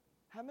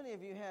How many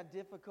of you had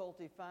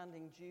difficulty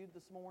finding Jude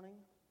this morning?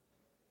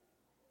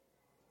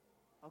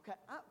 Okay,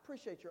 I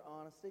appreciate your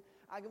honesty.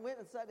 I went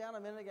and sat down a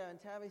minute ago, and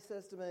Tabby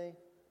says to me,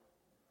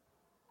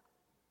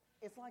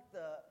 it's like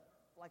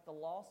the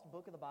lost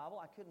book of the Bible.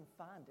 I couldn't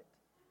find it.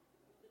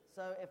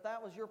 So if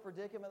that was your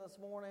predicament this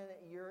morning,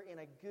 you're in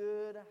a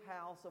good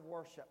house of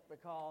worship,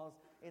 because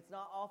it's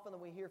not often that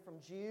we hear from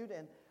Jude.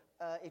 And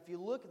if you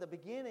look at the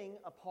beginning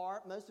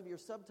part, most of your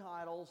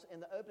subtitles in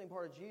the opening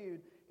part of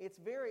Jude, it's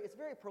very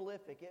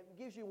prolific. It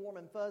gives you warm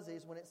and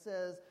fuzzies when it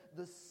says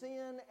the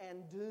sin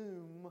and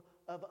doom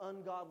of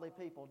ungodly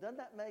people. Doesn't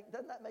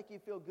that make you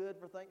feel good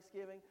for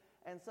Thanksgiving?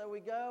 And so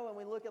we go and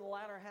we look at the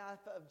latter half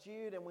of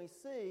Jude, and we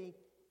see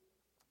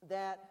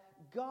that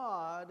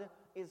God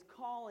is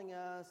calling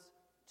us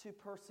to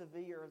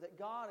persevere, that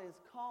God is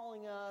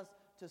calling us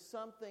to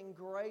something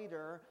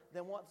greater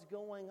than what's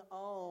going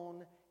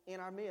on in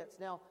our midst.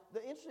 Now,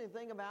 the interesting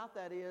thing about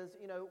that is,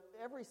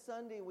 every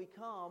Sunday we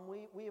come,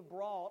 we have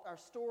brought our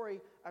story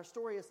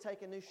has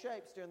taken new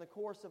shapes during the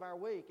course of our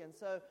week. And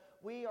so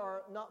we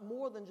are not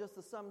more than just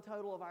the sum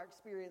total of our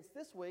experience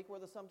this week. We're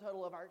the sum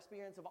total of our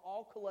experience of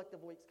all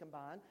collective weeks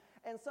combined.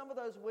 And some of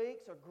those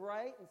weeks are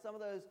great, and some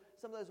of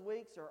those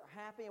weeks are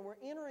happy, and we're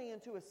entering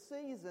into a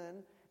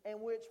season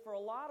in which, for a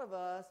lot of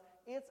us,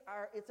 it's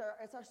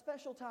our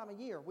special time of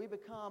year. We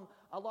become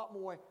a lot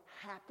more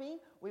happy.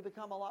 We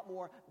become a lot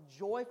more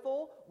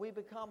joyful. We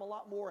become a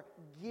lot more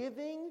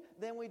giving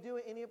than we do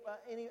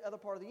any other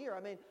part of the year.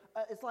 I mean,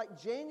 it's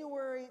like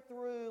January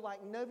through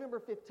like November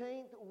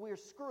 15th, we're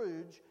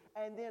Scrooge.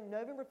 And then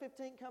November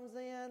 15th comes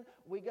in,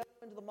 we go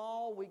into the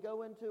mall, we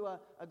go into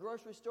a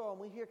grocery store, and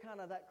we hear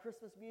kind of that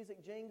Christmas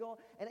music jingle,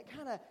 and it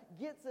kind of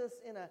gets us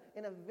in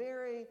a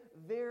very,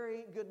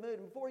 very good mood.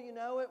 And before you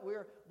know it,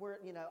 when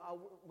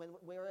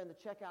we're in the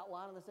checkout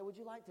line, and they say, "Would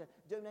you like to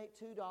donate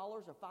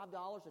 $2 or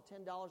 $5 or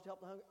 $10 to help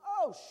the hungry?"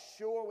 Oh,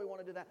 sure, we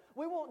want to do that.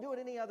 We won't do it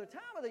any other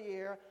time of the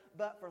year,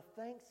 but for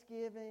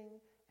Thanksgiving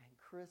and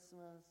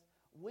Christmas,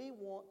 we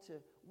want to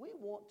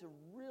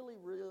really,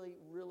 really,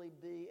 really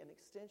be an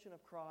extension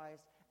of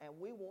Christ, and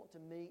we want to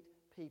meet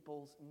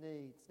people's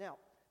needs. Now,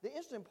 the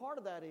interesting part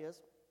of that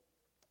is,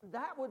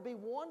 that would be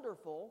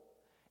wonderful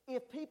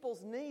if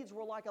people's needs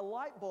were like a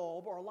light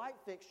bulb or a light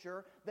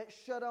fixture that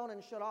shut on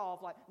and shut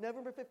off, like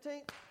November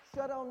 15th,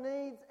 shut on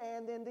needs,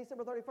 and then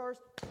December 31st,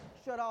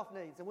 shut off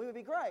needs, and we would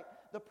be great.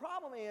 The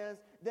problem is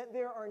that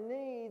there are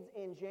needs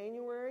in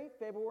January,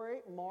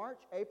 February, March,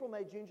 April,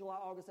 May, June, July,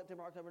 August,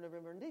 September, October,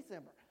 November, and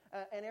December,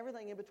 and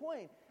everything in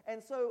between.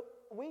 And so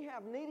we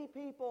have needy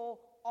people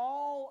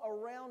all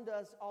around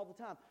us all the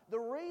time. The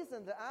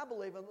reason that I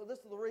believe, and this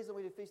is the reason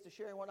we do Feast of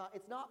Sharing and whatnot,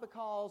 it's not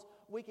because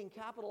we can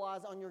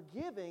capitalize on your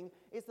giving.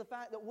 It's the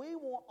fact that we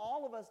want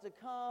all of us to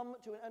come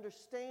to an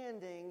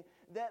understanding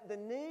that the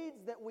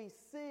needs that we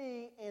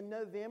see in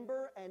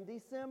November and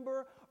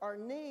December are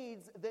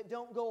needs that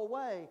don't go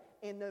away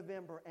in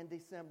November and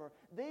December.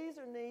 These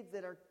are needs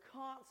that are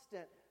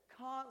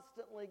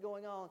constantly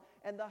going on.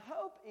 And the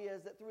hope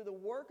is that through the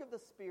work of the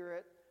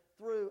Spirit,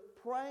 through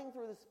praying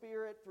through the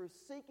Spirit, through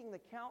seeking the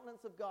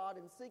countenance of God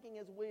and seeking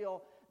His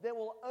will, that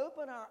will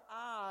open our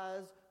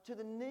eyes to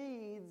the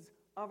needs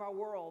of our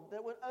world,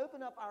 that would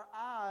open up our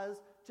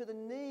eyes to the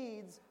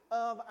needs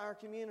of our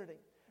community.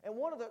 And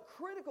one of the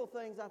critical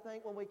things, I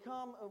think, when we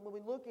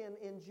look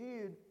in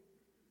Jude,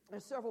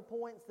 there's several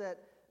points that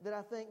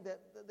I think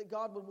that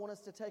God would want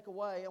us to take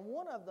away. And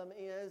one of them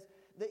is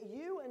that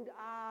you and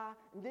I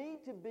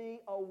need to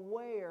be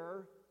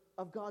aware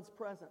of God's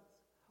presence.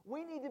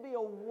 We need to be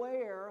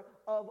aware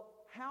of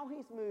how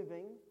He's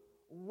moving,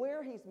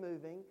 where He's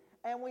moving,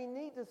 and we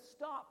need to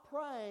stop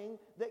praying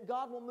that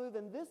God will move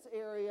in this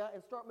area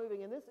and start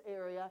moving in this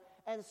area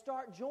and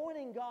start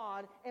joining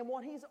God in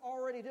what He's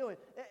already doing.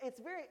 It's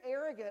very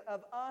arrogant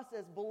of us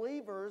as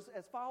believers,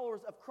 as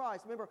followers of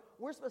Christ. Remember,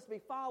 we're supposed to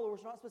be followers,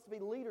 we're not supposed to be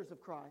leaders of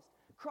Christ.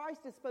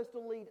 Christ is supposed to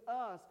lead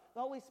us.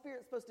 The Holy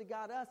Spirit is supposed to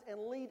guide us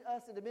and lead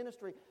us into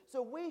ministry.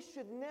 So we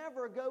should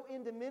never go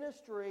into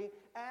ministry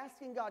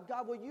asking God,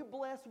 "God, will you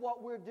bless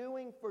what we're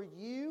doing for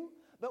you?"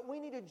 But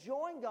we need to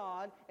join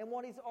God in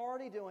what He's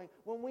already doing.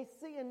 When we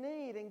see a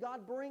need and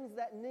God brings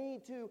that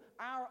need to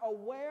our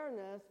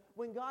awareness,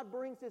 when God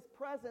brings His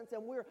presence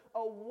and we're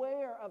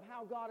aware of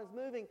how God is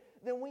moving,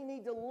 then we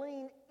need to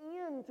lean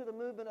into the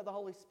movement of the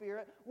Holy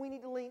Spirit. We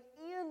need to lean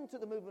into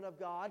the movement of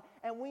God,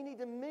 and we need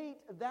to meet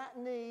that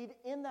need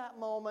in that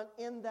moment,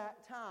 in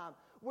that time.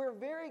 We're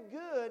very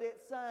good at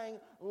saying,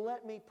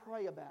 "Let me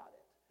pray about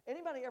it."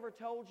 Anybody ever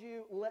told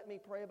you, "Let me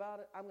pray about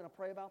it"? I'm going to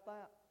pray about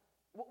that.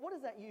 What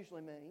does that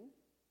usually mean?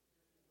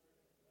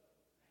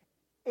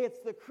 It's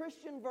the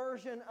Christian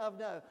version of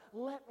no.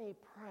 Let me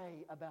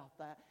pray about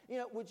that.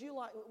 Would you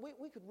like?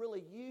 We could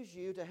really use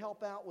you to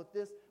help out with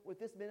this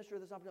ministry,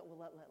 this opportunity.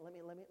 Well,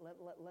 let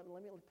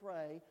me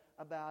pray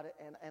about it,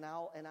 and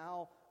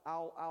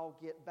I'll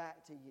get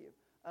back to you.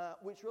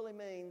 Which really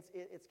means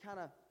it's kind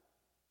of,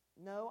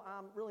 no,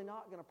 I'm really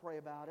not going to pray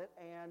about it,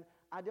 and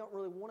I don't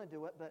really want to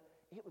do it. But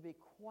it would be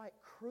quite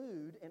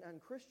crude and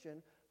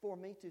unchristian for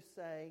me to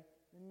say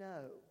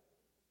no.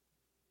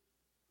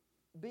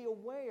 Be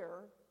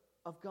aware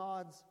of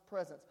God's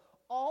presence.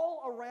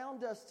 All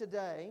around us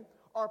today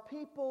are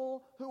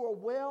people who are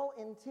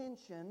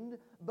well-intentioned,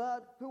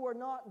 but who are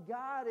not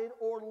guided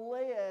or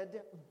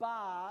led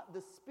by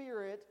the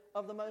Spirit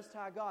of the Most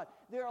High God.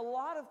 There are a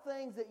lot of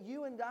things that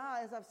you and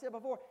I, as I've said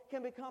before,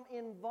 can become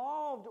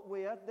involved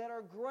with that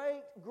are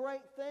great,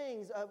 great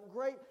things,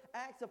 great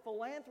acts of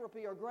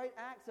philanthropy or great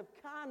acts of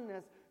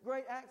kindness,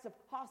 great acts of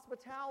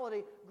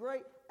hospitality,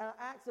 great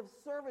acts of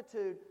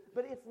servitude.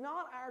 But it's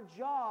not our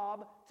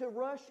job to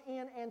rush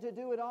in and to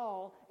do it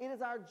all. It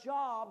is our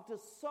job to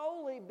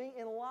solely be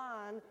in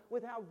line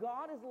with how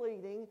God is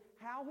leading,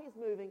 how He's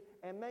moving,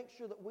 and make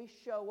sure that we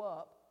show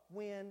up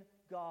when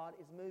God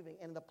is moving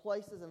and the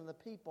places and the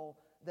people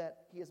that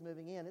He is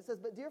moving in. It says,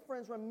 but dear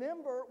friends,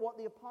 remember what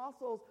the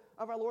apostles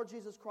of our Lord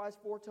Jesus Christ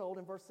foretold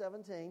in verse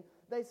 17.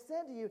 They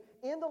said to you,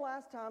 in the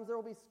last times there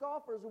will be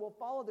scoffers who will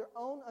follow their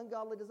own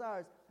ungodly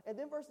desires. And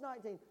then verse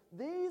 19,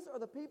 these are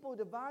the people who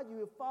divide you,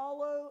 who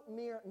follow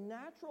mere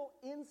natural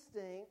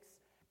instincts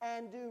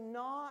and do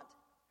not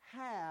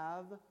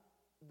have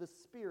the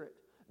Spirit.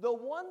 The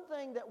one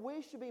thing that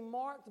we should be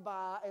marked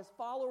by as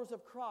followers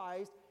of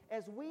Christ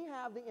as we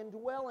have the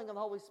indwelling of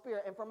the Holy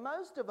Spirit. And for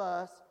most of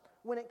us,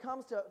 when it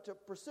comes to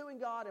pursuing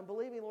God and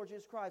believing in Lord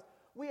Jesus Christ,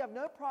 we have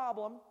no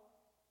problem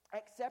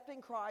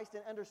accepting Christ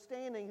and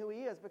understanding who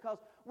He is, because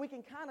we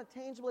can kind of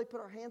tangibly put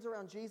our hands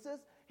around Jesus.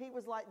 He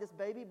was like this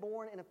baby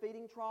born in a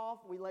feeding trough.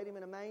 We laid Him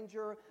in a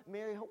manger.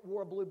 Mary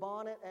wore a blue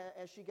bonnet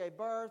as she gave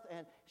birth,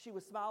 and she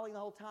was smiling the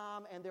whole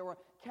time, and there were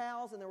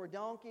cows and there were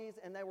donkeys,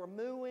 and they were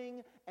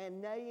mooing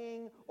and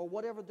neighing, or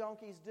whatever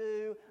donkeys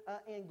do,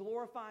 and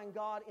glorifying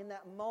God in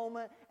that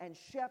moment. And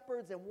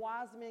shepherds and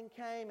wise men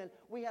came, and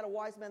we had a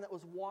wise man that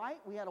was white,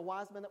 we had a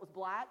wise man that was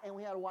black, and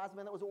we had a wise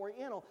man that was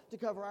oriental to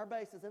cover our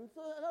bases. And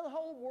so the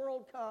whole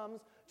world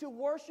comes to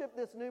worship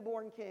this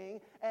newborn King,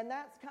 and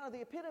that's kind of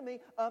the epitome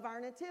of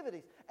our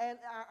nativities. And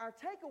our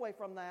takeaway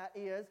from that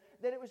is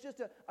that it was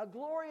just a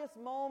glorious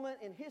moment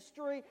in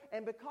history,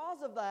 and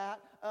because of that,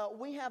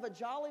 we have a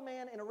jolly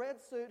man in a red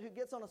suit who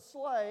gets on a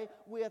sleigh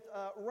with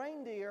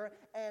reindeer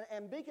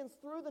and beacons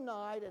through the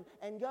night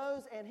and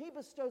goes, and he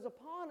bestows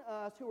upon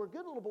us, who are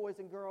good little boys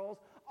and girls,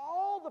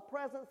 all the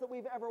presents that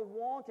we've ever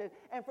wanted.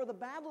 And for the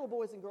bad little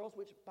boys and girls,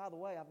 which, by the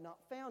way, I've not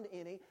found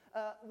any,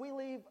 we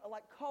leave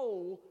like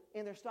coal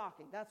in their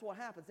stocking. That's what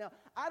happens. Now,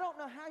 I don't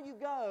know how you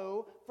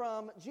go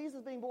from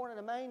Jesus being born in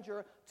a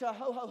manger to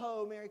ho, ho,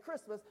 ho, Merry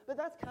Christmas, but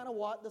that's kind of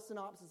what the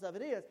synopsis of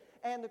it is.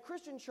 And the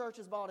Christian church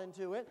has bought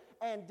into it,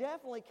 and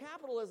definitely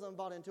capitalism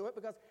bought into it,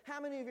 because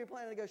how many of you are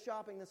planning to go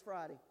shopping this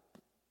Friday?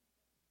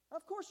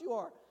 Of course you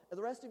are. And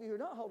the rest of you who are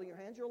not holding your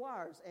hands, you're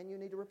liars, and you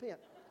need to repent.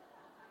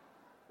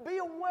 Be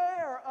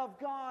aware of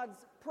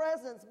God's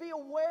presence. Be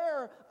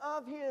aware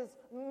of His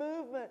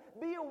movement.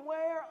 Be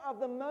aware of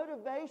the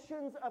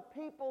motivations of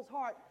people's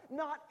heart.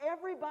 Not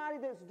everybody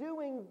that's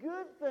doing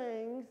good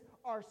things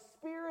are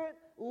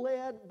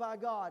Spirit-led by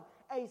God.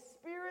 A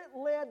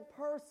Spirit-led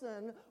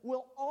person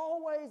will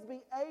always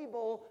be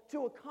able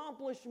to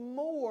accomplish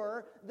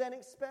more than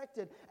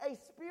expected. A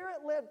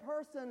Spirit-led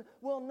person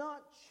will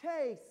not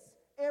chase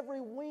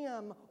every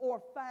whim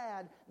or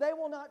fad. They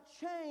will not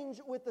change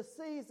with the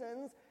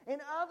seasons. In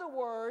other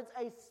words,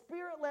 a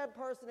Spirit-led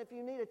person, if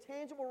you need a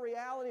tangible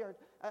reality or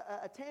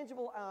a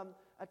tangible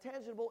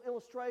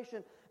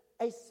illustration,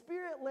 a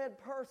Spirit-led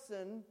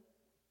person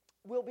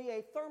will be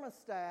a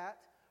thermostat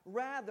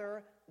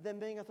rather than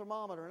being a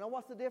thermometer. Now,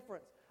 what's the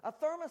difference? A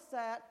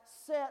thermostat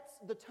sets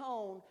the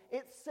tone.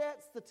 It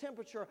sets the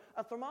temperature.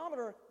 A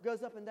thermometer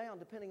goes up and down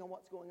depending on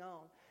what's going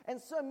on. And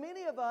so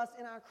many of us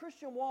in our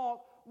Christian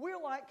walk, we're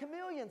like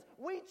chameleons.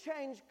 We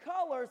change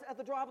colors at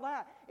the drop of the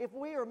hat. If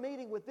we are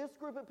meeting with this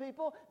group of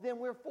people, then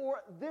we're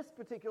for this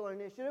particular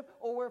initiative,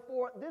 or we're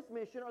for this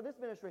mission or this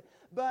ministry.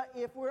 But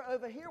if we're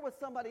over here with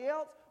somebody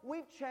else,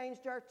 we've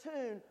changed our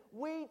tune.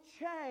 We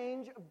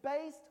change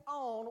based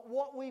on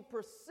what we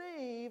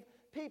perceive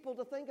people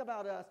to think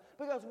about us,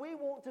 because we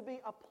want to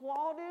be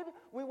applauded,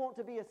 we want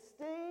to be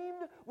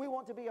esteemed, we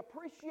want to be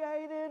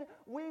appreciated,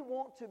 we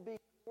want to be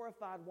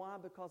glorified. Why?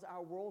 Because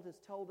our world has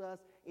told us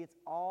it's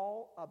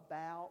all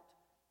about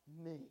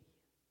me.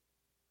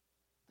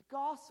 The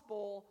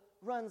gospel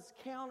runs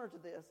counter to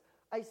this.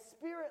 A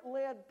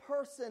Spirit-led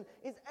person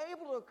is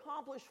able to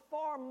accomplish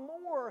far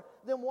more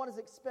than what is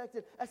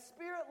expected. A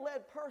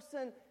Spirit-led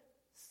person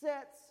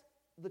sets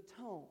the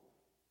tone.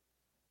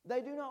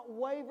 They do not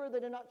waver. They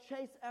do not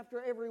chase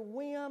after every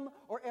whim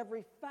or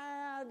every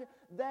fad.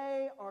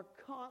 They are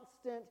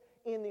constant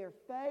in their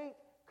faith,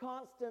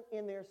 constant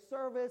in their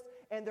service,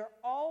 and they're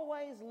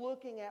always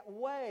looking at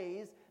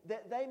ways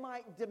that they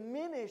might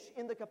diminish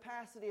in the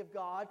capacity of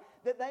God,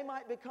 that they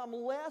might become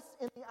less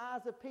in the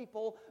eyes of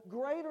people,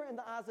 greater in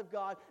the eyes of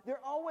God.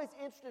 They're always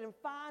interested in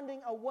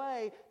finding a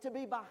way to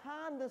be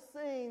behind the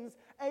scenes,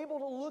 able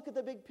to look at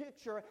the big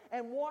picture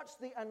and watch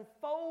the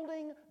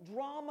unfolding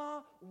drama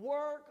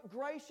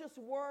gracious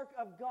work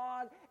of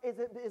God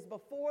is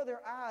before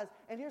their eyes.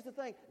 And here's the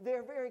thing,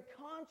 they're very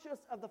conscious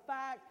of the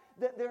fact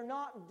that they're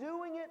not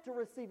doing it to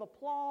receive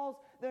applause.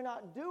 They're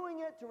not doing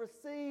it to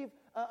receive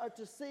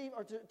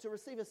to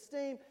receive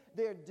esteem.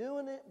 They're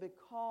doing it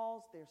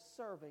because they're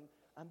serving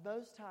a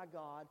Most High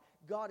God.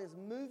 God is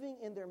moving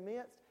in their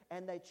midst,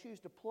 and they choose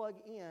to plug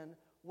in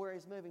where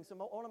He's moving. So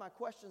one of my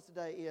questions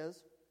today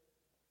is,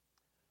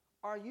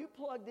 are you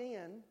plugged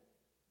in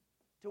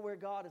to where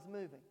God is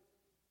moving?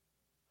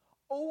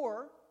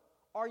 Or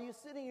are you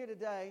sitting here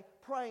today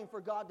praying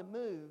for God to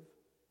move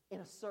in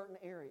a certain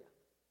area?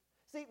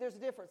 See, there's a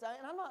difference.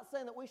 And I'm not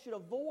saying that we should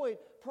avoid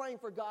praying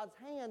for God's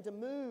hand to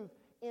move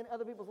in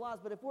other people's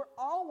lives, but if we're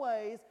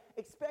always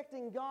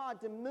expecting God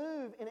to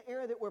move in an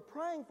area that we're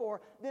praying for,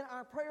 then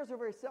our prayers are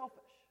very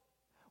selfish.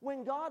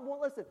 When God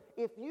won't, listen,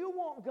 if you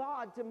want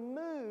God to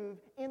move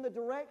in the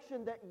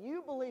direction that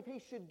you believe He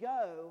should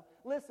go,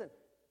 listen,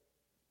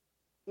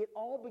 it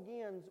all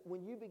begins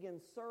when you begin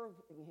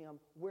serving Him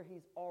where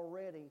He's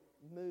already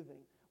moving.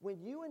 When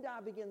you and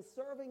I begin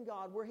serving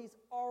God where He's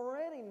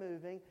already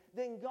moving,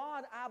 then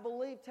God, I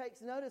believe,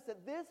 takes notice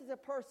that this is a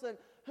person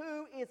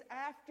who is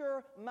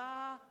after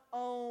my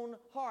own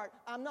heart.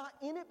 I'm not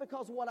in it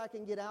because of what I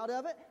can get out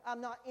of it.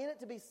 I'm not in it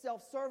to be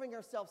self-serving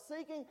or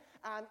self-seeking.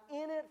 I'm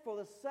in it for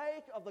the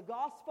sake of the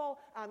gospel.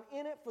 I'm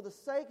in it for the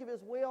sake of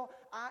His will.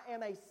 I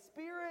am a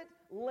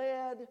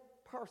Spirit-led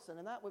person.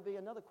 And that would be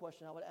another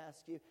question I would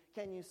ask you.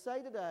 Can you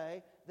say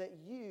today that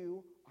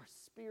you are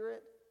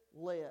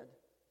Spirit-led?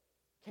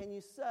 Can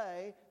you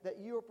say that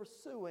you are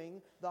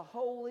pursuing the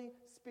Holy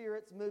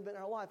Spirit's movement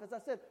in our life? As I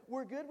said,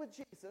 we're good with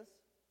Jesus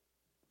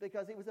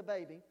because He was a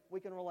baby.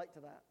 We can relate to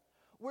that.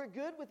 We're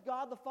good with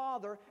God the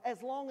Father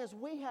as long as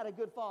we had a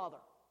good father.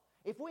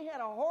 If we had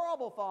a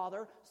horrible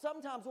father,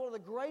 sometimes one of the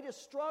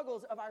greatest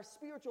struggles of our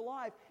spiritual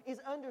life is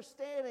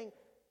understanding,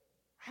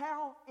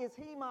 how is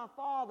He my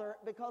Father?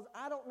 Because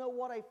I don't know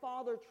what a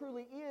father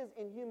truly is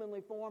in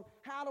humanly form.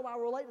 How do I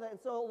relate to that? And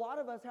so a lot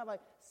of us have a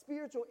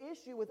spiritual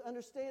issue with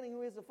understanding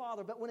who is the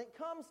Father. But when it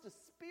comes to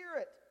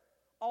Spirit,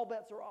 all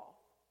bets are off.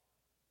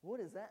 What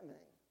does that mean?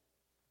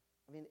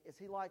 I mean, is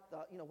He like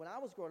when I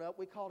was growing up,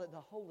 we called it the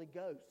Holy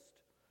Ghost.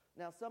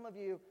 Now, some of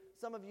you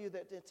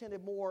that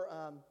attended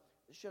more,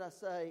 should I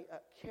say,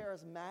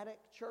 charismatic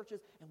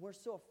churches, and we're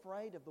so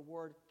afraid of the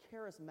word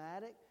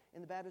charismatic in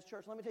the Baptist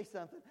church. Let me tell you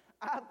something.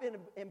 I've been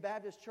in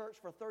Baptist church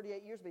for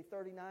 38 years, be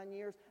 39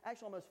 years,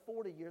 actually almost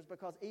 40 years,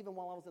 because even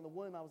while I was in the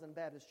womb, I was in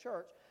Baptist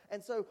church.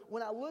 And so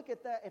when I look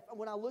at that, let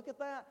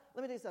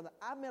me tell you something.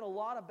 I've met a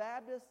lot of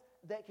Baptists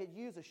that could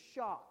use a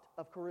shot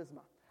of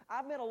charisma.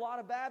 I've met a lot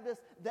of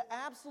Baptists that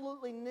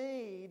absolutely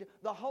need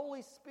the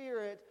Holy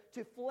Spirit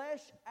to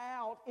flesh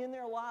out in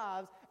their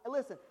lives. And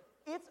listen,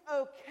 it's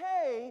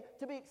okay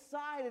to be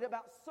excited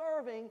about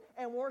serving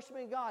and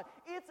worshiping God.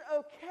 It's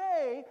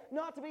okay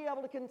not to be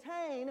able to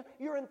contain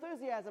your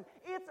enthusiasm.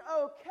 It's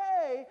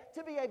okay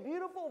to be a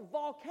beautiful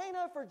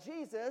volcano for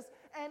Jesus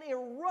and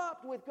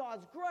erupt with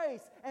God's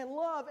grace and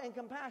love and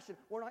compassion.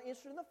 We're not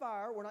interested in the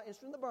fire. We're not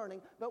interested in the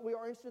burning, but we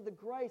are interested in the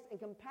grace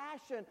and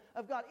compassion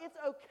of God. It's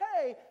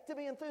okay to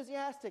be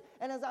enthusiastic.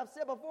 And as I've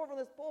said before from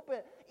this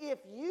pulpit, if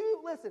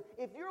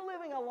you're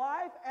living a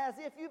life as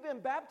if you've been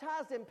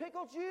baptized in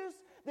pickle juice,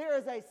 there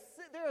is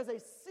a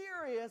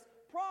serious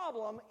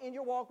problem in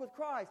your walk with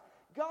Christ.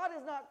 God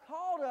has not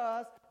called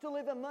us to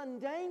live a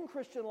mundane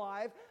Christian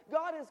life.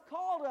 God has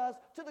called us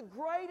to the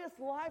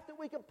greatest life that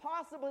we could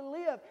possibly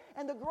live.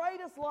 And the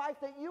greatest life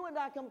that you and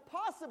I can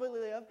possibly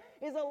live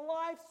is a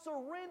life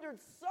surrendered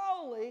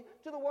solely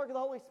to the work of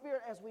the Holy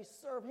Spirit as we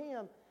serve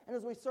Him and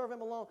as we serve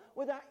Him alone,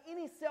 without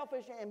any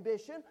selfish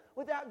ambition,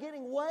 without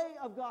getting way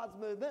of God's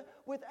movement,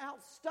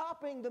 without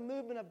stopping the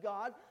movement of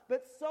God,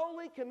 but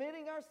solely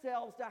committing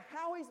ourselves to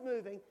how He's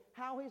moving,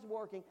 how He's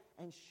working,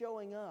 and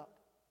showing up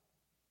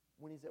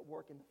when He's at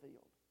work in the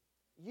field.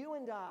 You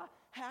and I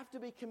have to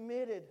be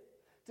committed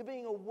to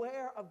being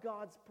aware of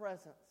God's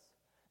presence.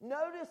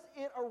 Notice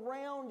it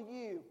around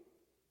you.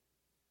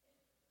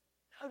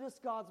 Notice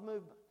God's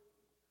movement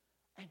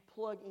and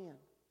plug in.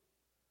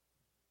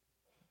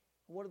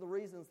 What are the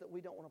reasons that we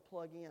don't want to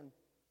plug in?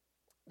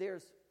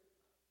 There's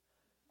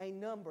a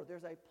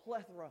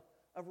plethora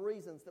of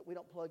reasons that we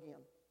don't plug in.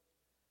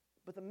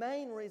 But the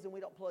main reason we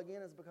don't plug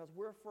in is because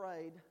we're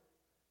afraid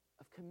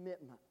of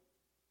commitment.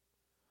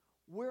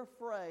 We're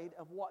afraid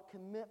of what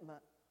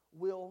commitment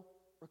will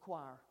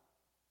require.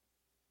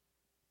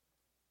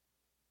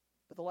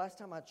 But the last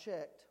time I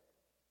checked,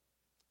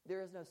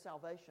 there is no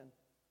salvation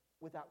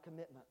without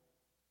commitment.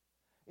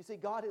 You see,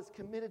 God is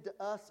committed to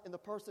us in the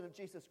person of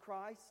Jesus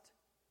Christ.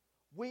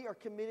 We are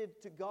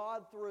committed to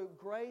God through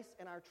grace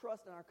and our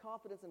trust and our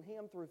confidence in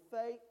Him through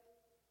faith.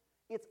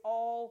 It's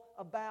all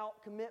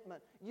about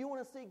commitment. You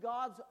want to see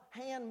God's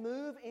hand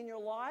move in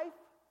your life?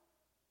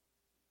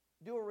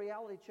 Do a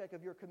reality check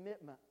of your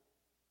commitment.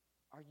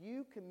 Are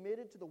you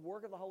committed to the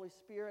work of the Holy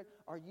Spirit?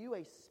 Are you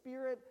a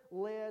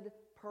Spirit-led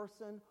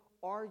person?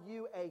 Are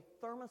you a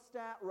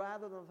thermostat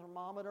rather than a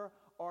thermometer?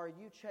 Or are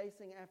you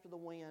chasing after the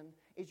wind?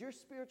 Is your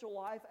spiritual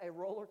life a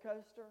roller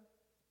coaster?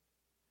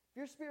 If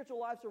your spiritual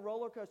life's a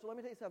roller coaster, let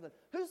me tell you something.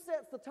 Who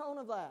sets the tone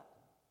of that?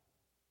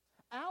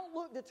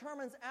 Outlook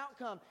determines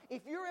outcome.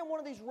 If you're in one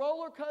of these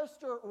roller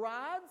coaster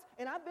rides,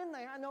 and I've been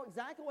there, I know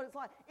exactly what it's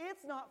like.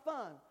 It's not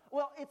fun.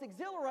 Well, it's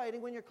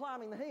exhilarating when you're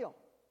climbing the hill.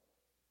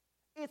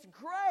 It's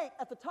great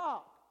at the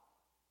top.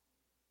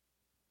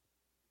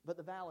 But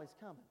the valley's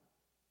coming.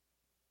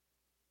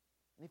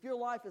 And if your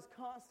life is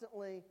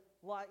constantly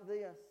like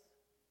this,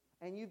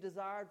 and you've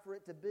desired for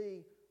it to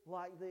be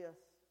like this,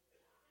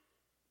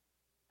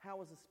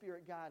 how is the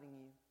Spirit guiding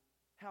you?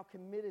 How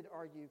committed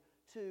are you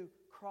to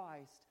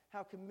Christ?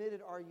 How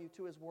committed are you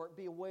to His work?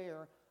 Be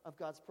aware of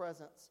God's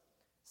presence.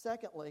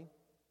 Secondly,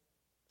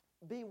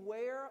 be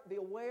aware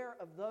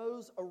of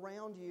those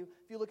around you.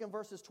 If you look in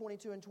verses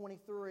 22 and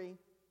 23,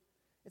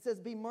 it says,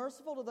 be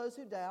merciful to those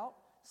who doubt.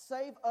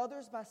 Save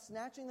others by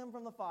snatching them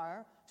from the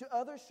fire. To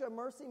others show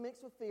mercy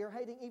mixed with fear,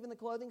 hating even the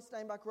clothing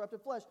stained by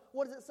corrupted flesh.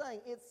 What is it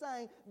saying? It's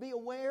saying, be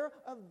aware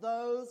of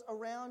those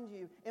around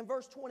you. In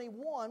verse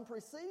 21,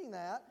 preceding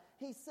that,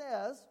 he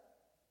says,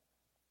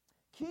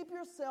 keep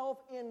yourself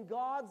in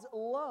God's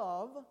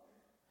love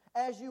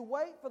as you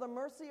wait for the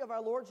mercy of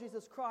our Lord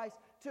Jesus Christ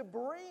to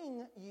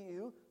bring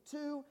you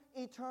to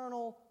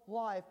eternal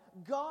life.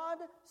 God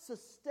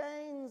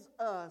sustains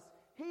us.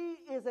 He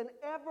is an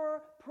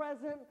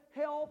ever-present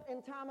help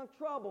in time of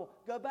trouble.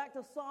 Go back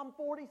to Psalm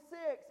 46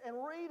 and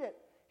read it.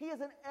 He is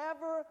an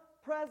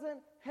ever-present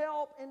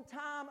help in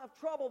time of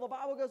trouble. The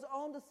Bible goes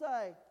on to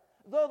say,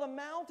 though the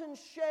mountains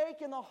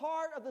shake in the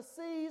heart of the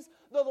seas,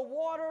 though the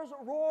waters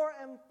roar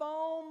and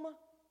foam,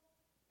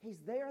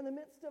 He's there in the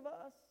midst of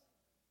us.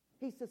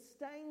 He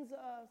sustains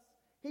us.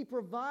 He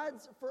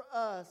provides for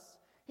us.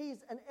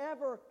 He's an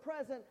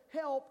ever-present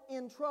help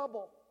in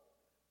trouble.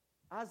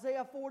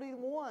 Isaiah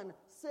 40:31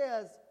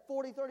 says,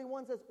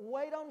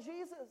 wait on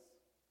Jesus.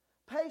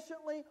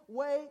 Patiently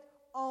wait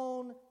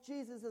on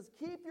Jesus. It says,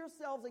 keep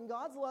yourselves in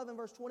God's love in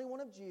verse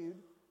 21 of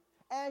Jude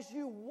as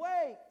you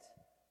wait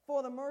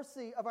for the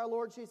mercy of our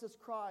Lord Jesus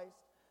Christ.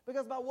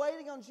 Because by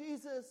waiting on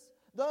Jesus,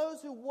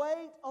 those who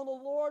wait on the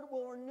Lord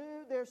will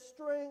renew their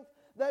strength.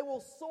 They will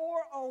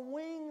soar on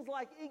wings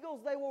like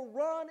eagles. They will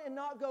run and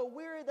not go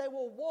weary. They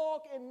will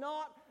walk and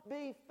not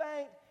be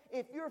faint.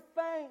 If you're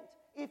faint,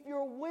 if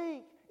you're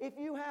weak, if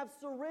you have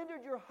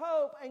surrendered your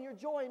hope and your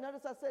joy,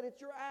 notice I said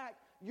it's your act.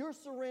 You're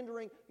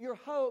surrendering your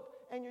hope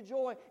and your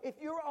joy. If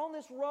you're on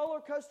this roller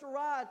coaster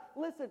ride,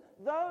 listen,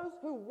 those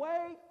who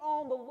wait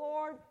on the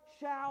Lord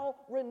shall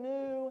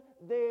renew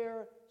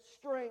their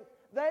strength.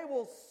 They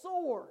will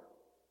soar.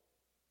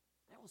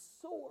 They will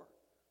soar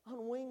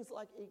on wings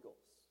like eagles.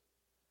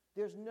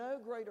 There's no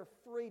greater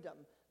freedom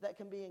that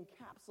can be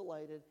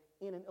encapsulated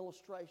in an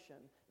illustration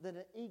than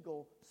an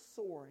eagle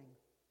soaring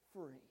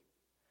free.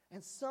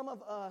 And some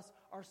of us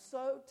are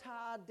so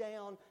tied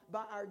down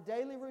by our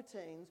daily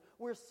routines.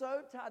 We're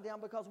so tied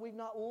down because we've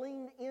not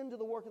leaned into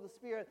the work of the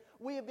Spirit.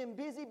 We have been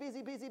busy,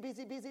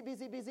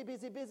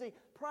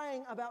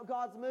 praying about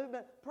God's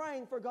movement,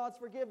 praying for God's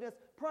forgiveness,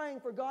 praying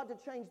for God to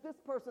change this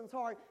person's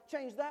heart,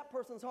 change that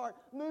person's heart,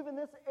 move in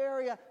this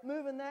area,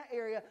 move in that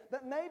area.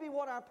 But maybe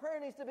what our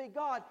prayer needs to be,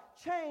 God,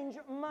 change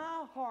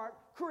my heart,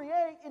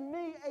 create in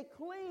me a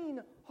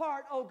clean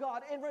heart, oh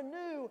God, and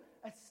renew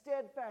a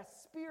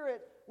steadfast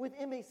spirit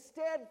within me,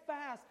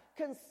 steadfast,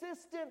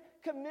 consistent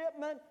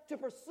commitment to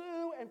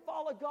pursue and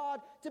follow God,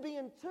 to be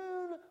in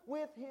tune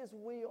with His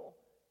will.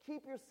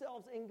 Keep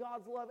yourselves in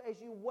God's love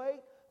as you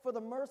wait for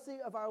the mercy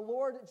of our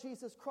Lord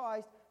Jesus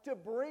Christ to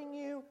bring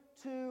you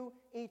to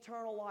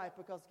eternal life.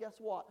 Because guess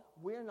what?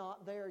 We're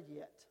not there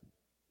yet.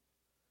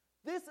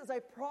 This is a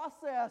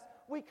process.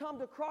 We come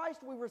to Christ,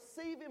 we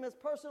receive Him as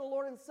personal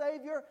Lord and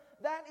Savior.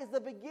 That is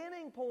the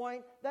beginning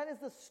point. That is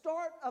the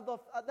start of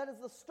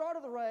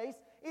the race.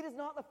 It is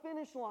not the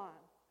finish line.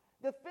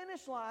 The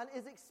finish line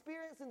is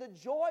experiencing the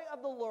joy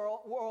of the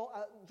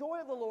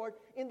Lord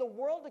in the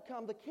world to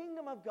come, the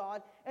kingdom of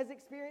God as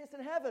experienced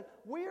in heaven.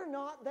 We're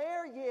not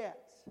there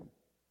yet.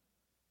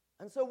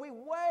 And so we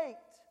wait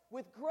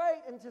with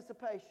great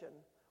anticipation.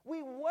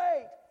 We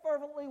wait,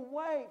 fervently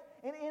wait.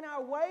 And in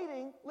our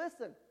waiting,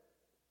 listen,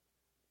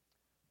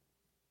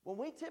 when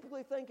we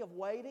typically think of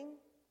waiting,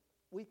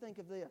 we think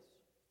of this.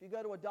 If you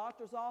go to a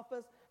doctor's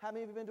office, how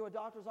many of you have been to a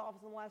doctor's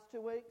office in the last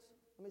 2 weeks?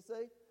 Let me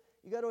see.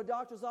 You go to a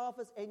doctor's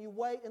office and you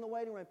wait in the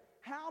waiting room.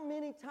 How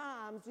many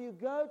times do you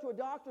go to a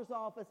doctor's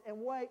office and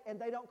wait and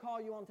they don't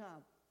call you on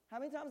time? How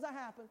many times that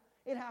happen?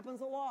 It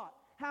happens a lot.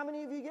 How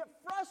many of you get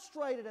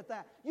frustrated at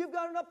that? You've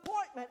got an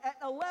appointment at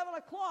 11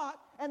 o'clock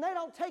and they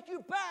don't take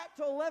you back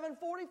to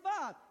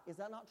 11:45. Is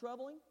that not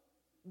troubling?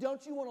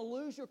 Don't you want to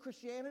lose your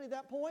Christianity at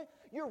that point?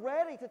 You're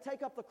ready to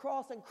take up the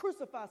cross and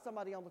crucify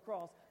somebody on the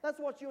cross. That's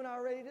what you and I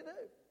are ready to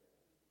do.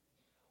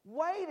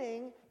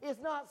 Waiting is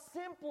not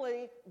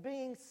simply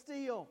being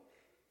still.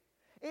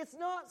 It's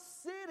not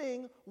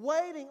sitting,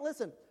 waiting.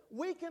 Listen,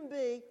 we can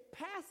be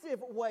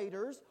passive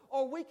waiters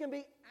or we can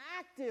be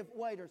active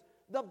waiters.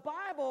 The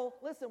Bible,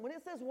 listen, when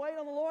it says wait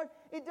on the Lord,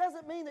 it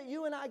doesn't mean that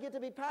you and I get to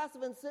be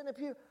passive and sit in a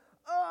pew.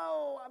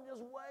 Oh, I'm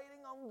just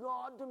waiting on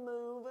God to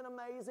move in an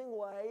amazing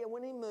way. And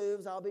when He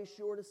moves, I'll be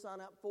sure to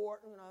sign up for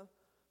it,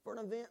 for an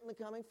event in the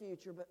coming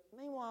future. But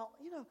meanwhile,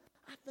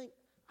 I think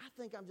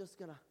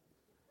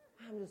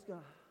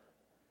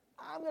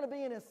I'm going to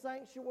be in His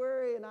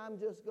sanctuary, and I'm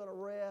just going to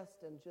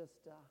rest and just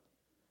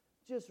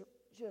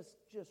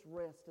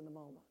rest in the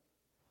moment.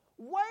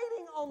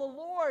 Waiting on the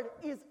Lord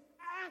is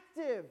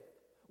active.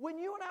 When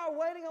you and I are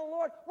waiting on the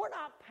Lord, we're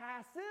not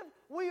passive.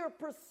 We are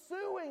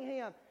pursuing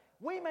Him.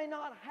 We may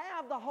not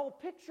have the whole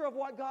picture of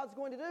what God's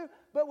going to do,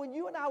 but when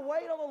you and I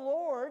wait on the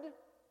Lord,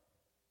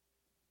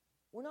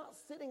 we're not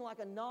sitting like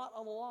a knot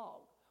on a log.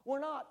 We're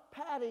not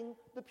patting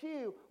the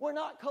pew. We're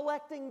not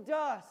collecting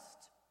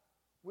dust.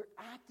 We're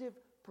active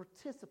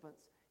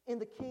participants in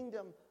the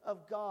kingdom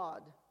of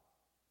God.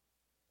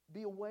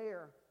 Be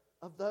aware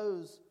of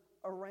those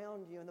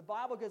around you. And the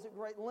Bible goes at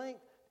great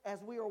length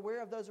as we are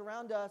aware of those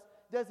around us.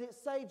 Does it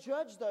say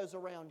judge those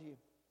around you?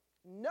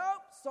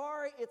 Nope,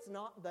 sorry, it's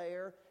not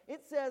there.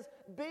 It says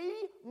be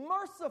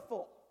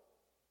merciful.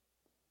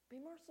 Be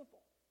merciful.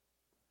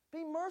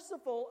 Be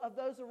merciful of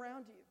those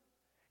around you.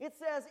 It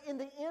says in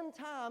the end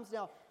times,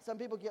 now some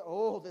people get,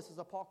 this is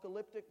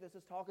apocalyptic, this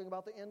is talking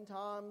about the end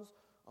times,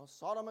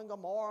 Sodom and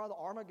Gomorrah, the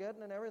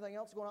Armageddon and everything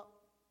else going on.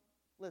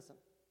 Listen,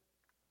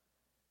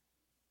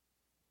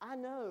 I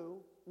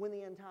know when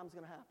the end time is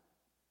going to happen.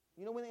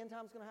 You know when the end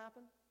time is going to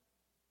happen?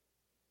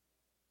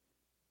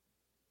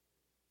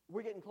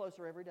 We're getting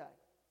closer every day.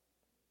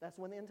 That's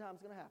when the end time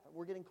is going to happen.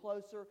 We're getting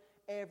closer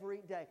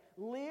every day.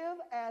 Live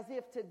as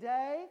if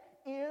today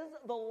is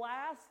the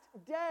last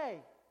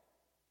day.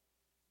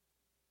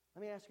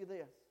 Let me ask you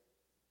this.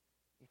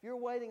 If you're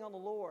waiting on the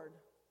Lord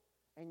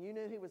and you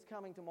knew He was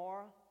coming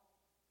tomorrow,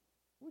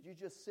 would you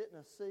just sit in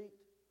a seat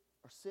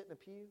or sit in a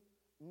pew?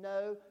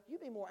 No. You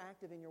be more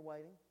active in your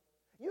waiting.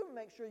 You want to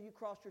make sure you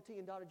crossed your T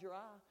and dotted your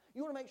I.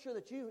 You want to make sure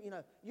that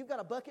you've got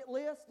a bucket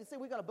list. You see,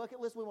 we've got a bucket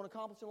list we want to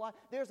accomplish in life.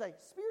 There's a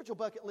spiritual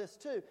bucket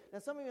list too. Now,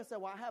 some of you say,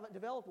 well, I haven't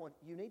developed one.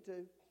 You need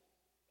to.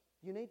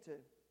 You need to.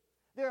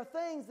 There are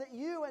things that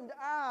you and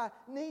I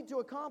need to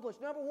accomplish.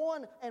 Number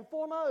one and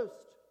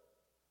foremost,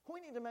 we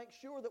need to make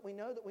sure that we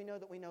know that we know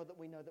that we know that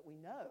we know that we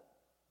know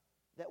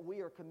that we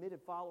are a committed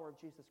follower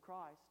of Jesus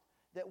Christ,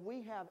 that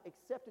we have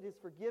accepted His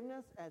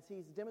forgiveness as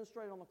He's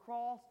demonstrated on the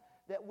cross,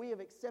 that we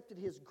have accepted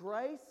His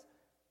grace,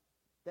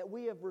 that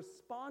we have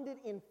responded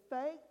in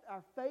faith,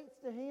 our faith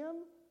to Him,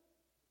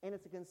 and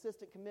it's a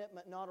consistent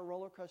commitment, not a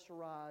roller coaster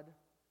ride,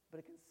 but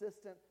a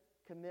consistent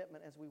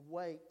commitment as we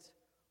wait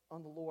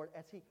on the Lord,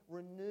 as He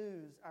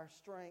renews our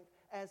strength,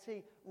 as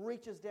He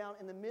reaches down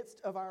in the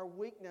midst of our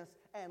weakness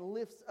and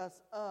lifts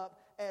us up,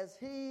 as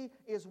He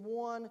is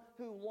one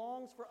who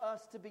longs for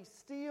us to be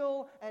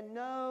still and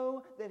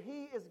know that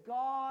He is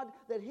God,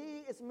 that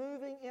He is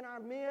moving in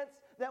our midst,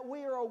 that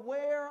we are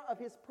aware of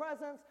His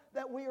presence,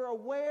 that we are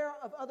aware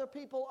of other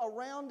people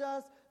around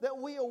us, that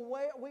we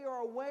are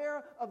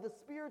aware of the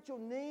spiritual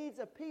needs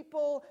of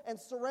people and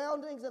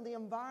surroundings and the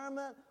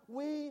environment.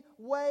 We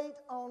wait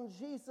on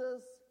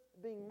Jesus,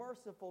 being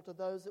merciful to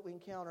those that we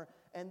encounter.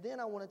 And then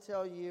I want to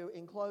tell you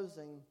in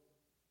closing,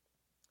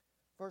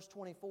 verse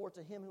 24,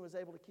 to Him who is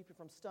able to keep you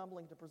from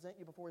stumbling, to present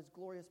you before His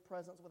glorious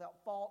presence without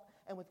fault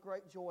and with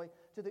great joy.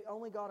 To the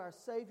only God our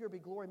Savior be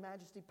glory,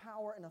 majesty,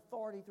 power, and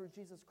authority through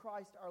Jesus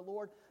Christ our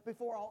Lord,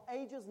 before all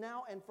ages,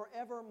 now and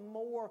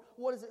forevermore.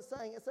 What is it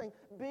saying? It's saying,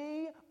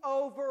 be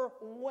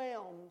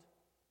overwhelmed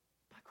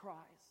by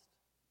Christ.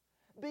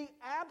 Be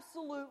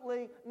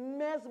absolutely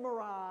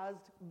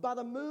mesmerized by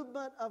the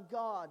movement of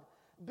God.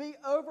 Be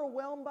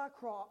overwhelmed by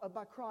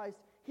Christ,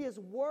 His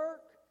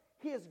work,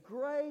 His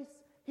grace,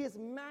 His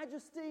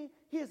majesty,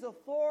 His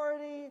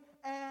authority,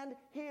 and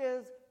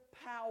His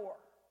power.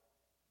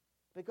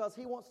 Because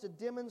He wants to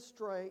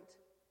demonstrate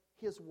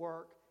His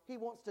work. He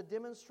wants to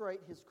demonstrate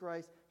His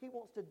grace. He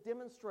wants to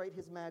demonstrate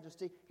His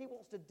majesty. He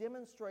wants to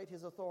demonstrate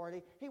His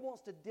authority. He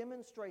wants to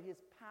demonstrate His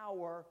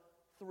power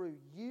through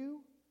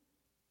you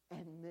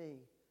and me.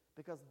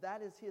 Because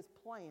that is His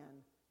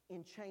plan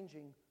in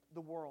changing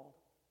the world.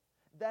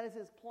 That is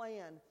His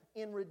plan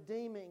in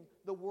redeeming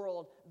the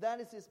world. That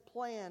is His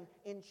plan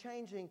in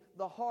changing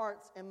the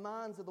hearts and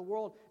minds of the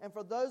world. And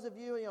for those of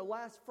you,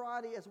 last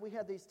Friday as we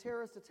had these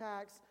terrorist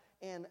attacks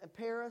in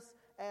Paris,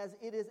 as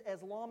it is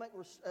Islamic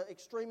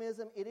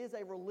extremism, it is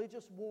a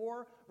religious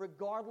war,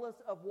 regardless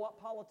of what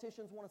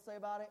politicians want to say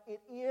about it. It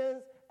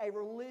is a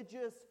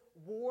religious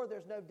war.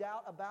 There's no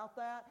doubt about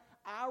that.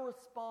 Our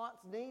response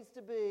needs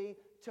to be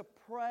to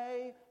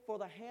pray for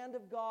the hand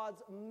of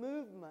God's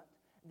movement,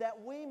 that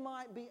we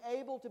might be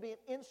able to be an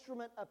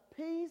instrument of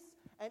peace,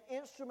 an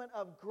instrument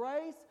of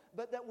grace,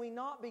 but that we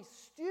not be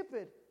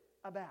stupid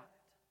about it.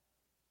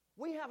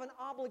 We have an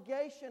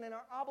obligation, and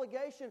our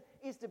obligation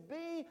is to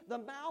be the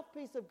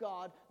mouthpiece of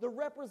God, the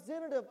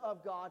representative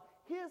of God,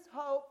 His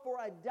hope for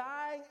a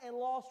dying and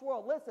lost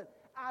world. Listen,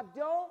 I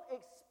don't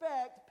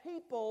expect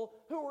people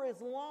who are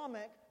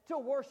Islamic to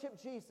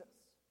worship Jesus.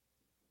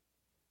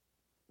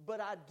 But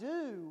I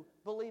do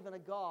believe in a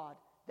God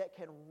that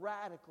can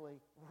radically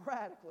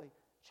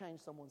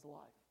change someone's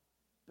life,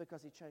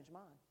 because He changed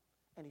mine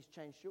and He's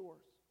changed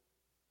yours.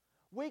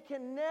 We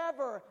can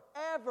never,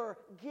 ever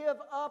give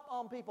up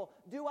on people.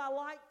 Do I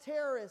like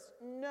terrorists?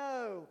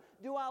 No.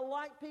 Do I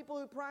like people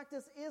who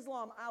practice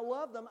Islam? I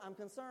love them. I'm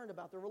concerned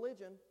about their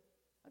religion.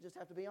 I just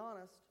have to be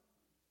honest.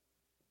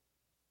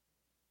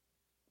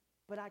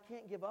 But I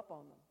can't give up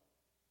on them.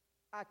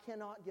 I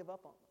cannot give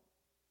up on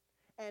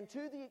them. And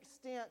to the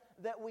extent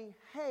that we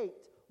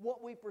hate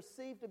what we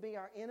perceive to be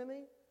our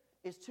enemy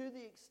is to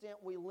the extent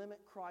we limit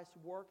Christ's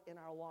work in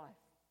our life.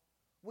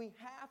 We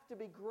have to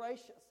be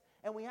gracious.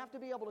 And we have to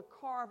be able to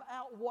carve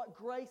out what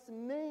grace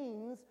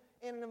means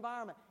in an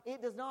environment.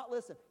 It does not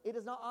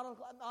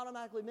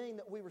automatically mean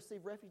that we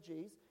receive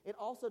refugees. It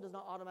also does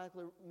not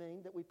automatically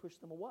mean that we push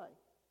them away.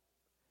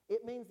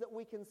 It means that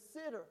we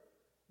consider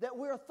that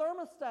we're a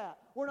thermostat.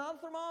 We're not a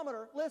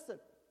thermometer. Listen,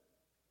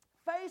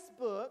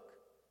 Facebook,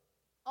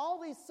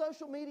 all these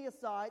social media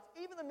sites,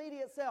 even the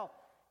media itself,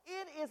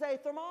 it is a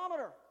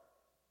thermometer.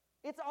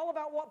 It's all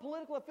about what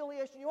political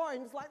affiliation you are.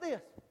 And it's like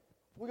this.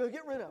 We're going to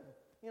get rid of them.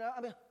 You know,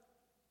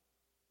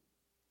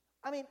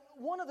 I mean,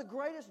 one of the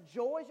greatest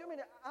joys,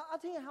 I'll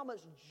tell you how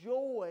much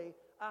joy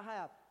I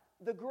have.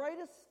 The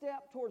greatest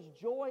step towards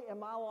joy in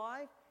my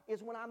life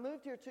is when I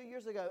moved here 2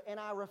 years ago and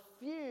I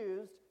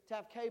refused to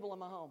have cable in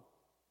my home.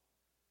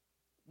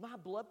 My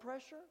blood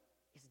pressure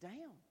is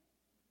down.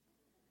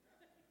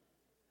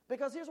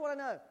 Because here's what I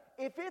know.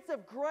 If it's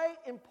of great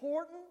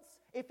importance,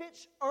 if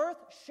it's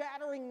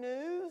earth-shattering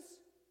news,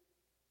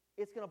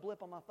 it's going to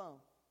blip on my phone.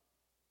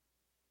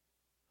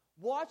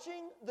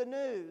 Watching the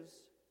news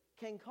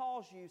can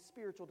cause you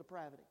spiritual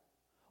depravity.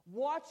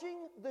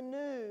 Watching the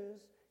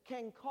news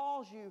can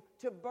cause you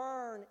to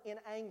burn in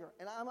anger.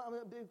 And I'm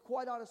going to be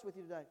quite honest with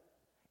you today.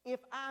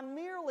 If I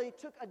merely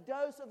took a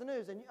dose of the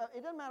news, and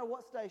it doesn't matter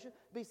what station, it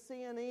could be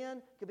CNN,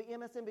 it could be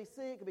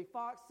MSNBC, it could be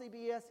Fox,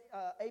 CBS,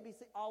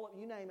 ABC, all of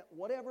you name it,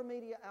 whatever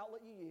media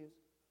outlet you use.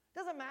 It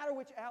doesn't matter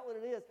which outlet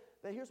it is,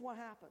 but here's what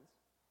happens.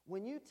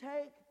 When you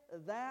take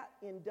that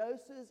in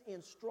doses,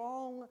 in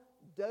strong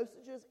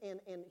dosages,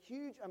 in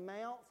huge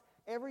amounts,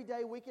 every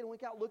day, week in and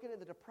week out, looking at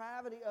the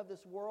depravity of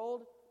this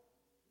world,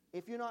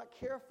 if you're not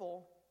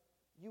careful,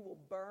 you will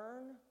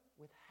burn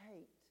with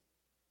hate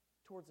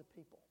towards a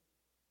people.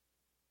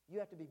 You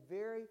have to be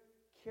very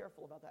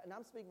careful about that. And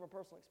I'm speaking from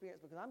personal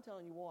experience because I'm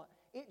telling you what,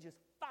 it just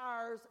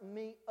fires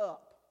me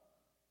up.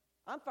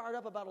 I'm fired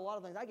up about a lot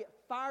of things. I get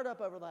fired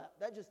up over that.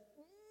 That just.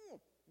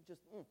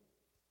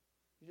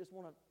 You just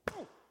want to,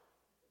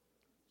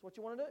 it's what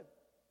you want to do.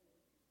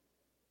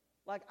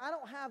 Like, I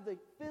don't have the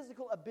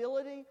physical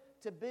ability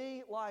to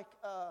be like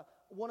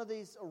one of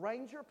these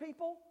ranger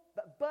people,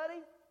 but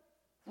buddy,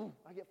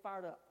 I get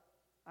fired up.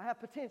 I have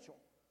potential.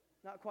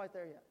 Not quite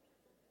there yet.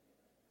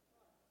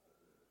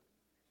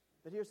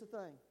 But here's the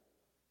thing.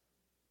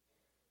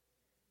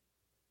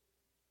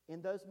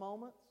 In those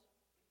moments,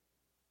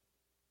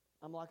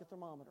 I'm like a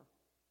thermometer.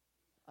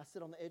 I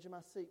sit on the edge of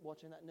my seat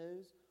watching that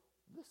news.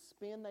 The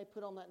spin they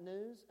put on that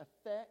news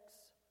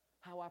affects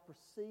how I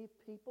perceive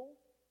people.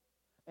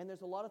 And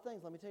there's a lot of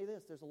things, let me tell you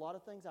this, there's a lot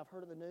of things I've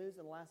heard in the news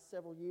in the last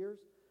several years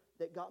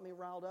that got me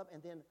riled up,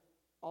 and then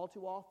all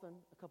too often,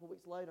 a couple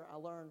weeks later, I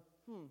learned,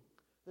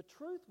 the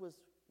truth was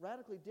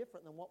radically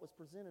different than what was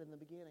presented in the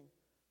beginning.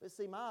 But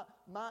see, my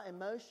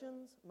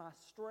emotions, my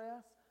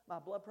stress, my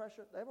blood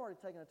pressure, they've already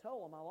taken a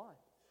toll on my life.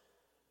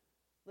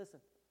 Listen,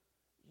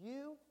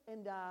 you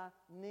and I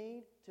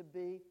need to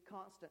be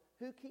constant.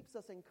 Who keeps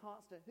us in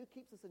constant? Who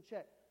keeps us in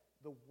check?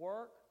 The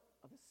work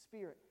of the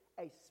Spirit.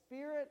 A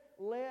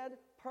Spirit-led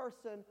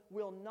person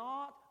will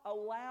not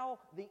allow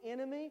the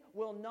enemy,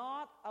 will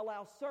not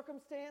allow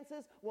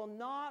circumstances, will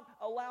not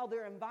allow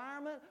their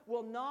environment,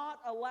 will not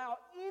allow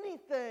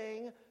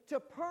anything to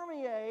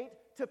permeate,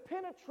 to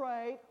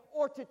penetrate,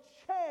 or to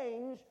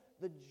change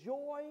the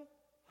joy,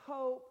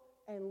 hope,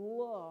 and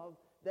love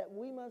that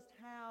we must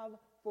have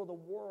for the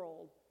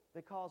world.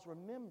 Because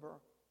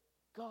remember,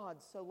 God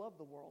so loved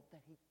the world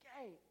that He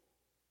gave.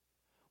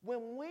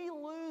 When we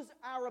lose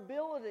our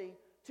ability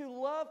to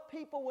love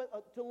people,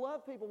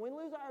 when we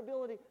lose our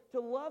ability to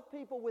love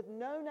people with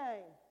no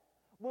name,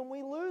 when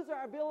we lose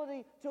our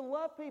ability to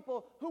love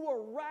people who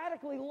are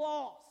radically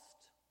lost,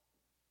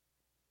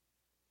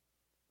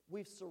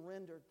 we've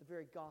surrendered the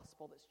very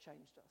gospel that's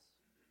changed us.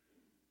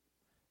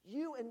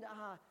 You and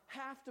I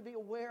have to be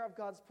aware of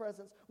God's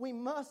presence. We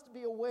must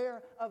be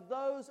aware of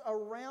those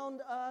around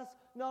us,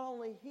 not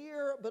only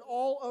here, but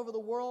all over the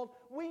world.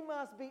 We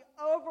must be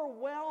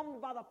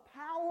overwhelmed by the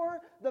power,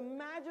 the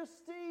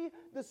majesty,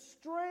 the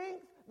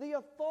strength, the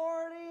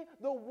authority,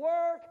 the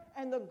work,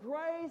 and the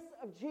grace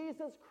of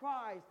Jesus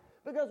Christ.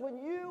 Because when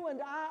you and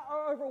I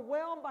are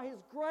overwhelmed by His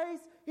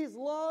grace, His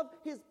love,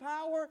 His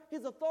power,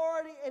 His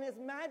authority, and His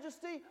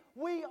majesty,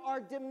 we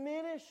are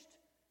diminished,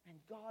 and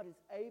God is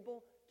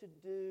able to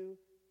do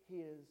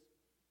His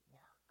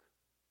work.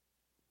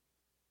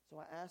 So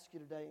I ask you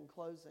today in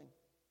closing,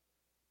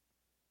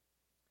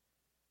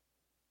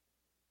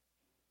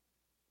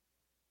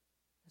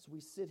 as we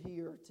sit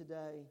here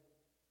today,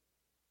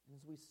 and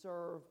as we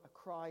serve a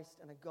Christ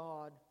and a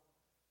God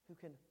who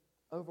can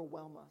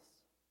overwhelm us,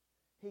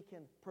 He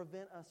can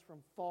prevent us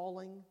from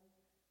falling,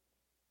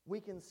 We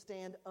can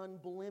stand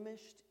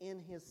unblemished in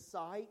His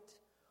sight.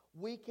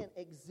 We can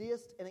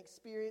exist and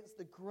experience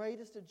the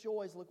greatest of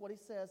joys. Look what He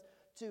says.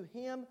 To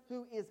Him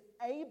who is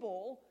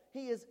able,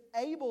 He is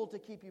able to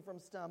keep you from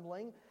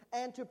stumbling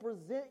and to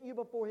present you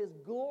before His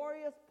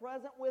glorious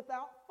presence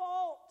without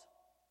fault.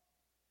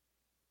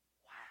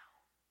 Wow.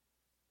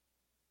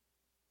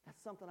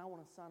 That's something I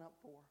want to sign up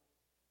for.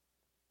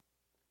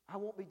 I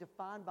won't be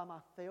defined by my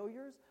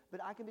failures,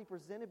 but I can be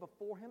presented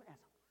before Him as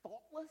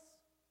faultless,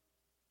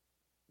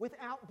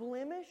 without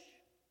blemish,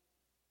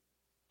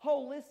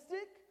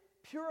 holistic,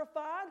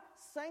 purified,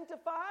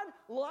 sanctified,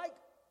 like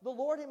the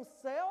Lord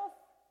Himself.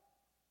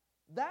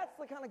 That's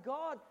the kind of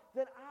God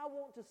that I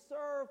want to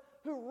serve,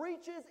 who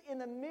reaches in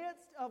the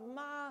midst of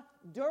my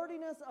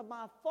dirtiness, of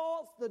my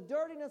faults, the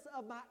dirtiness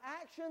of my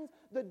actions,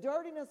 the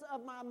dirtiness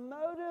of my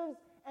motives,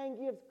 and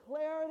gives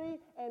clarity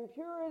and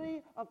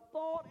purity of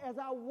thought as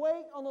I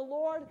wait on the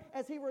Lord,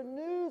 as He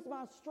renews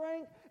my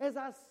strength, as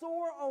I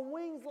soar on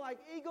wings like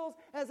eagles,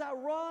 as I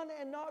run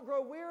and not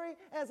grow weary,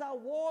 as I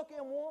walk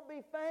and won't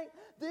be faint.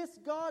 This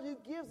God who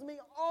gives me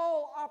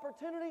all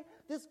opportunity,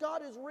 this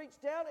God who's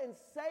reached out and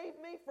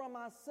saved me from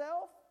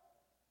myself.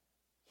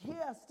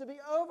 Yes, to be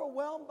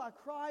overwhelmed by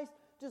Christ,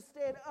 to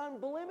stand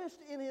unblemished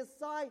in His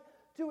sight,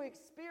 to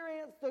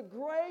experience the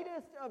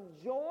greatest of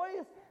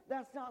joys.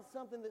 That's not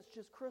something that's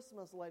just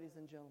Christmas, ladies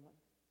and gentlemen.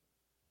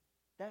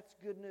 That's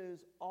good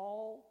news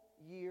all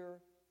year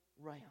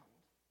round.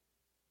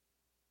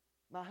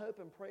 My hope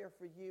and prayer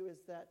for you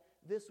is that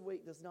this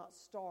week does not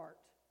start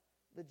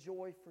the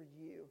joy for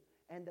you,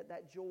 and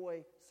that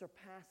joy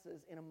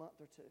surpasses in a month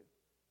or two.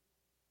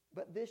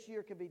 But this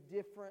year can be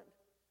different.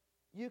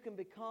 You can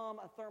become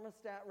a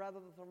thermostat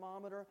rather than a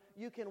thermometer.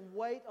 You can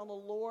wait on the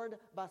Lord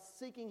by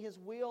seeking His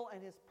will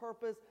and His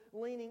purpose,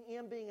 leaning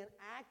in, being an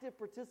active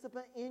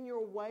participant in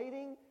your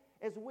waiting.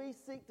 As we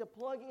seek to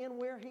plug in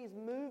where He's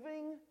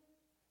moving,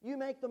 you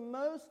make the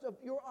most of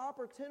your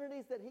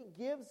opportunities that He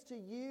gives to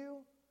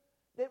you,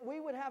 that we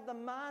would have the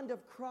mind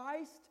of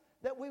Christ,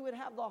 that we would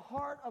have the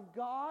heart of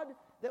God,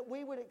 that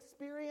we would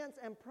experience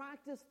and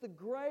practice the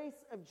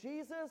grace of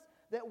Jesus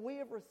that we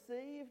have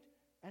received.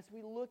 As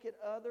we look at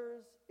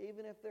others,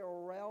 even if they're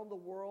around the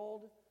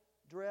world,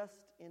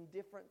 dressed in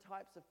different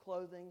types of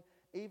clothing,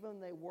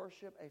 even they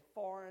worship a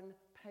foreign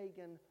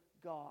pagan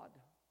god.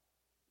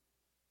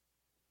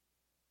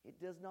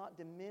 It does not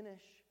diminish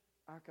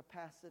our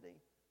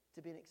capacity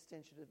to be an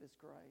extension of His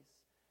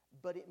grace,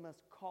 but it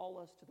must call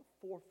us to the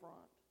forefront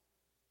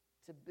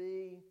to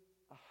be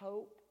a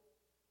hope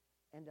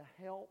and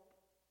a help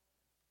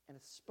and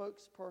a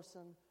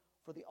spokesperson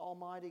for the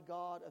Almighty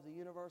God of the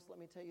universe. Let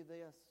me tell you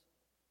this.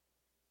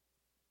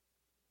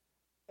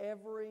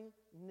 Every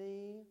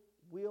knee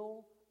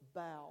will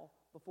bow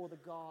before the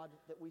God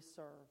that we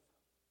serve.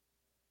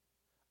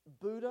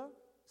 Buddha,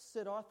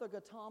 Siddhartha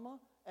Gautama,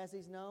 as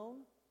he's known,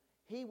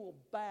 he will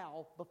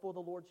bow before the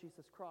Lord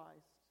Jesus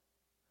Christ.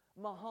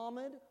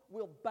 Muhammad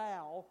will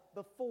bow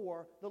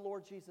before the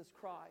Lord Jesus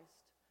Christ.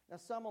 Now,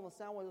 some on the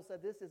sound wave will say,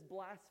 this is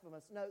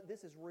blasphemous. No,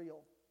 this is real.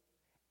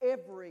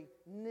 Every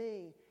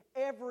knee,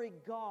 every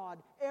God,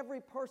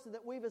 every person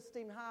that we've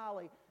esteemed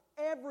highly,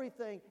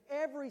 everything,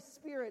 every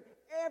spirit,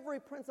 every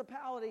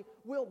principality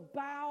will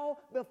bow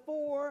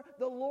before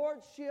the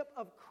Lordship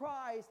of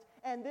Christ.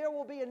 And there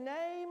will be a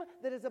name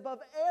that is above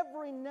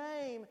every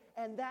name,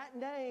 and that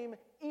name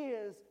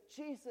is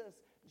Jesus.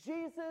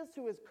 Jesus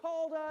who has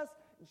called us,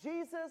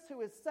 Jesus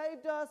who has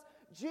saved us,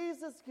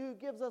 Jesus who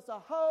gives us a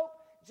hope,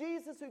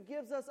 Jesus who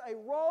gives us a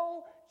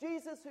role,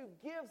 Jesus who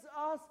gives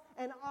us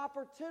an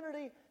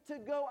opportunity to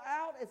go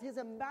out as His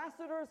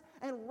ambassadors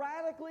and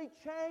radically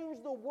change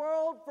the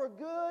world for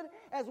good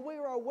as we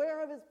are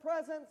aware of His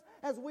presence,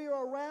 as we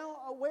are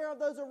aware of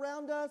those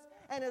around us,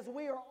 and as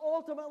we are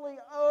ultimately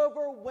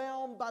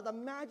overwhelmed by the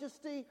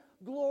majesty,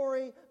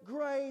 glory,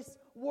 grace,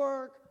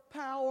 work,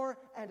 power,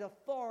 and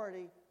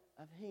authority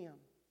of Him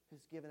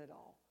who's given it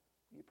all.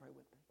 Will you pray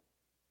with me?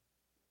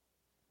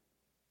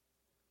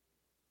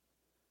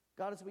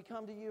 God, as we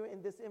come to you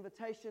in this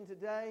invitation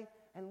today,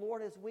 and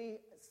Lord, as we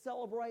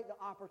celebrate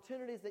the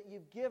opportunities that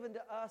you've given to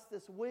us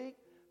this week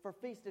for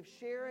Feast of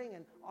Sharing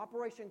and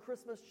Operation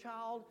Christmas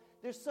Child,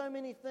 there's so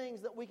many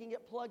things that we can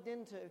get plugged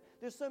into.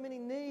 There's so many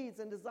needs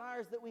and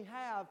desires that we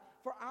have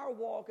for our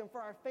walk and for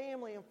our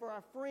family and for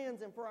our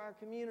friends and for our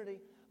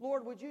community.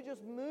 Lord, would you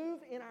just move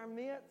in our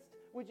midst?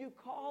 Would you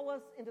call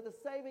us into the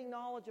saving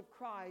knowledge of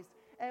Christ?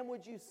 And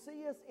would you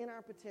see us in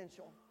our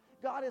potential?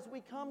 God, as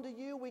we come to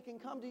you, we can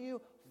come to you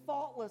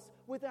faultless,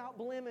 without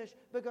blemish,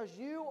 because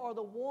you are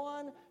the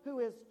one who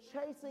is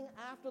chasing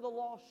after the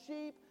lost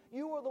sheep.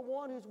 You are the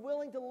one who's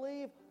willing to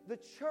leave the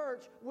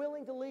church,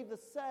 willing to leave the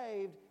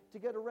saved to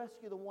go to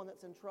rescue the one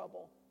that's in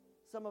trouble.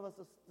 Some of us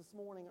this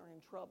morning are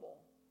in trouble,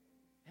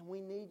 and we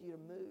need you to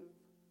move.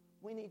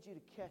 We need you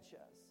to catch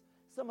us.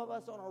 Some of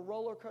us on a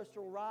roller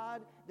coaster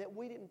ride that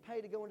we didn't pay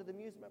to go into the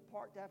amusement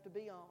park to have to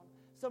be on.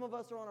 Some of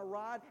us are on a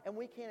ride and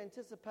we can't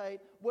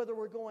anticipate whether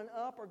we're going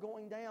up or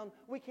going down.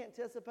 We can't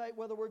anticipate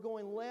whether we're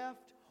going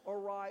left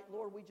or right.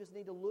 Lord, we just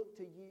need to look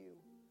to you.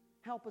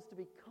 Help us to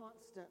be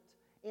constant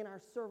in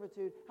our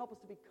servitude. Help us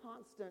to be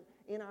constant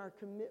in our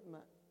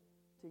commitment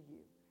to you.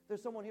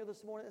 There's someone here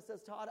this morning that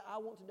says, Todd, I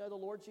want to know the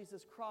Lord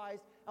Jesus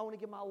Christ. I want to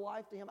give my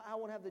life to Him. I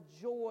want to have the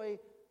joy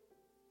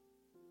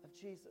of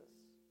Jesus.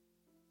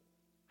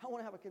 I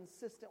want to have a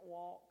consistent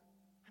walk.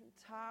 I'm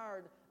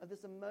tired of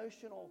this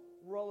emotional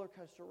roller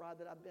coaster ride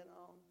that I've been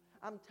on.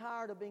 I'm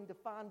tired of being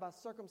defined by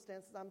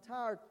circumstances. I'm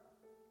tired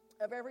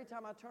of every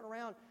time I turn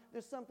around,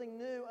 there's something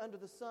new under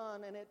the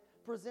sun and it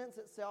presents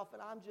itself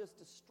and I'm just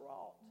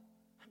distraught.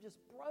 I'm just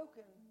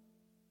broken.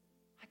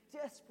 I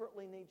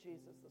desperately need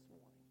Jesus this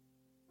morning.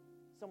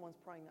 Someone's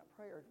praying that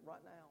prayer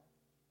right now.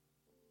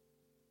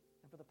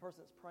 And for the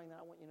person that's praying that,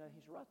 I want you to know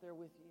He's right there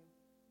with you.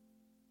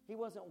 He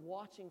wasn't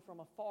watching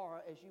from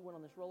afar as you went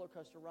on this roller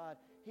coaster ride.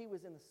 He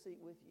was in the seat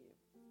with you.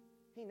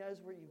 He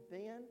knows where you've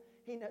been.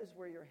 He knows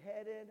where you're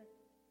headed.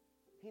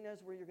 He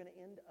knows where you're going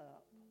to end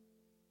up.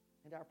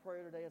 And our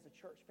prayer today as a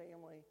church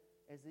family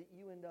is that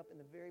you end up in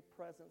the very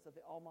presence of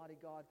the Almighty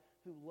God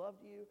who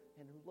loved you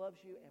and who loves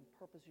you and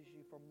purposes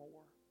you for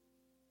more.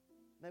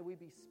 May we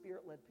be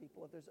Spirit-led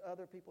people. If there's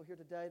other people here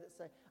today that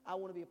say, I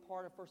want to be a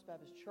part of First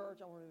Baptist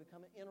Church, I want to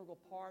become an integral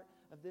part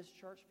of this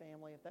church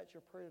family, if that's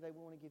your prayer today,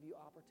 we want to give you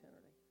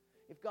opportunity.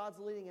 If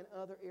God's leading in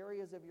other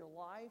areas of your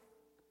life,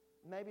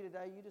 maybe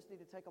today you just need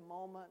to take a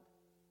moment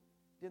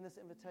during this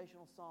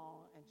invitational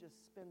song and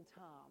just spend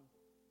time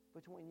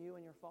between you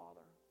and your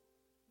Father.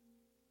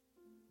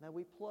 May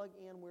we plug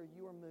in where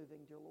you are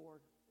moving, dear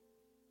Lord,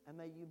 and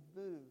may you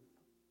move.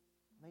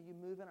 May you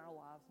move in our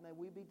lives. May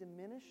we be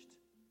diminished,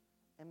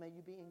 and may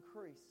you be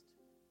increased.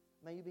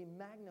 May you be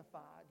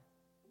magnified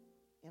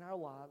in our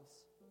lives,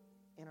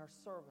 in our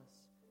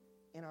service,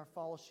 in our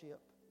fellowship,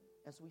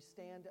 as we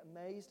stand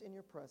amazed in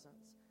your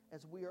presence,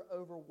 as we are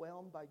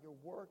overwhelmed by your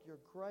work, your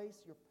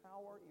grace, your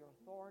power, your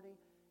authority,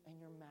 and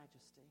your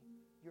majesty.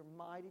 You're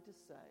mighty to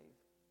save.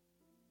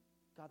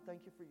 God,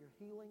 thank you for your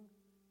healing.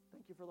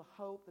 Thank you for the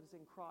hope that is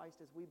in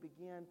Christ as we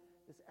begin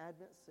this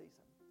Advent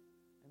season.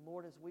 And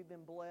Lord, as we've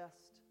been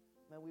blessed,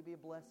 may we be a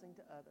blessing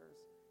to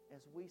others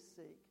as we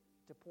seek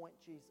to point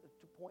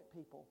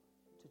people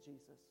to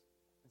Jesus.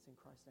 It's in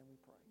Christ's name we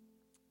pray.